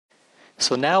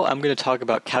So now I'm going to talk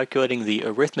about calculating the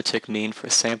arithmetic mean for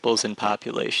samples and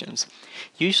populations.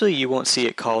 Usually you won't see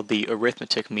it called the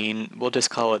arithmetic mean, we'll just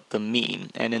call it the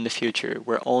mean, and in the future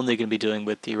we're only going to be dealing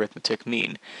with the arithmetic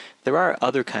mean. There are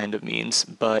other kind of means,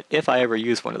 but if I ever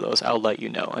use one of those, I'll let you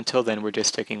know. Until then, we're just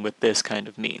sticking with this kind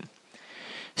of mean.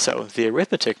 So the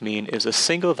arithmetic mean is a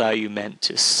single value meant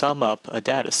to sum up a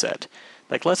data set.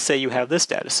 Like let's say you have this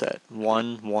data set,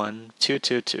 1, 1, 2,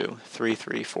 2, 2, 3,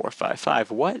 3, 4, 5,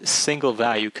 5. What single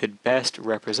value could best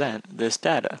represent this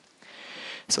data?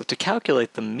 So to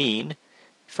calculate the mean,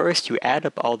 first you add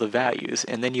up all the values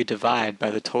and then you divide by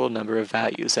the total number of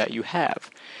values that you have.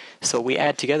 So we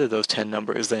add together those 10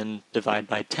 numbers, then divide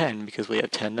by 10 because we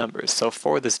have 10 numbers. So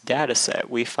for this data set,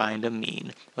 we find a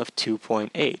mean of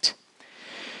 2.8.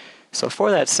 So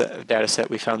for that data set,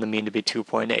 we found the mean to be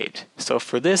 2.8. So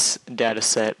for this data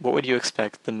set, what would you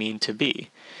expect the mean to be?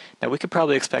 Now we could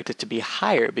probably expect it to be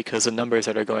higher because the numbers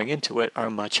that are going into it are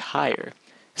much higher.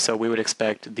 So we would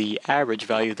expect the average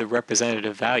value, the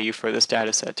representative value for this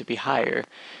data set to be higher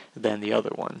than the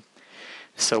other one.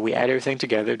 So we add everything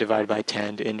together, divide by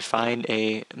 10, and find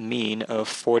a mean of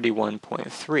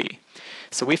 41.3.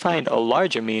 So we find a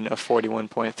larger mean of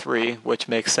 41.3, which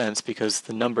makes sense because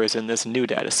the numbers in this new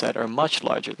data set are much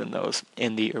larger than those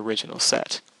in the original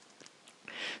set.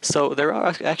 So there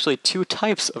are actually two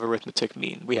types of arithmetic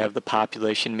mean. We have the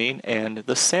population mean and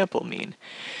the sample mean.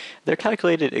 They're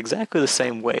calculated exactly the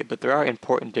same way, but there are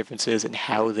important differences in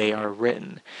how they are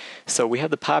written. So we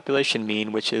have the population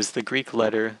mean, which is the Greek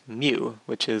letter mu,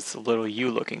 which is a little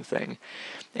u-looking thing.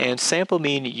 And sample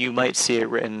mean, you might see it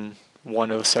written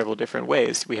one of several different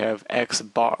ways. We have X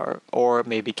bar, or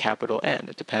maybe capital N.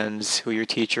 It depends who your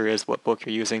teacher is, what book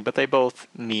you're using, but they both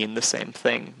mean the same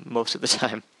thing most of the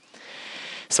time.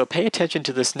 So pay attention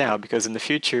to this now because in the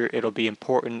future it'll be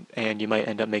important and you might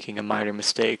end up making a minor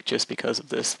mistake just because of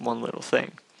this one little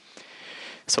thing.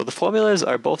 So the formulas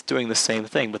are both doing the same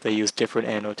thing, but they use different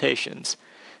annotations.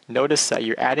 Notice that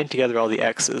you're adding together all the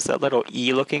x's. That little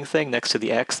e looking thing next to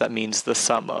the x, that means the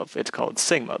sum of. It's called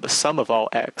sigma, the sum of all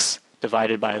x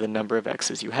divided by the number of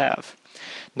x's you have.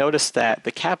 Notice that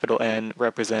the capital N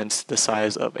represents the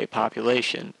size of a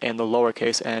population, and the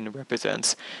lowercase n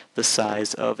represents the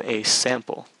size of a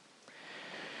sample.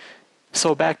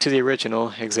 So back to the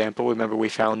original example, remember we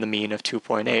found the mean of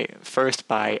 2.8, first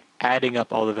by adding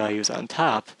up all the values on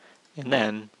top, and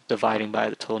then dividing by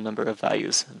the total number of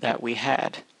values that we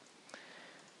had.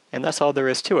 And that's all there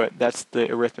is to it. That's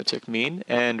the arithmetic mean,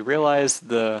 and realize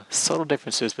the subtle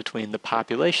differences between the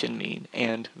population mean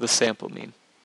and the sample mean.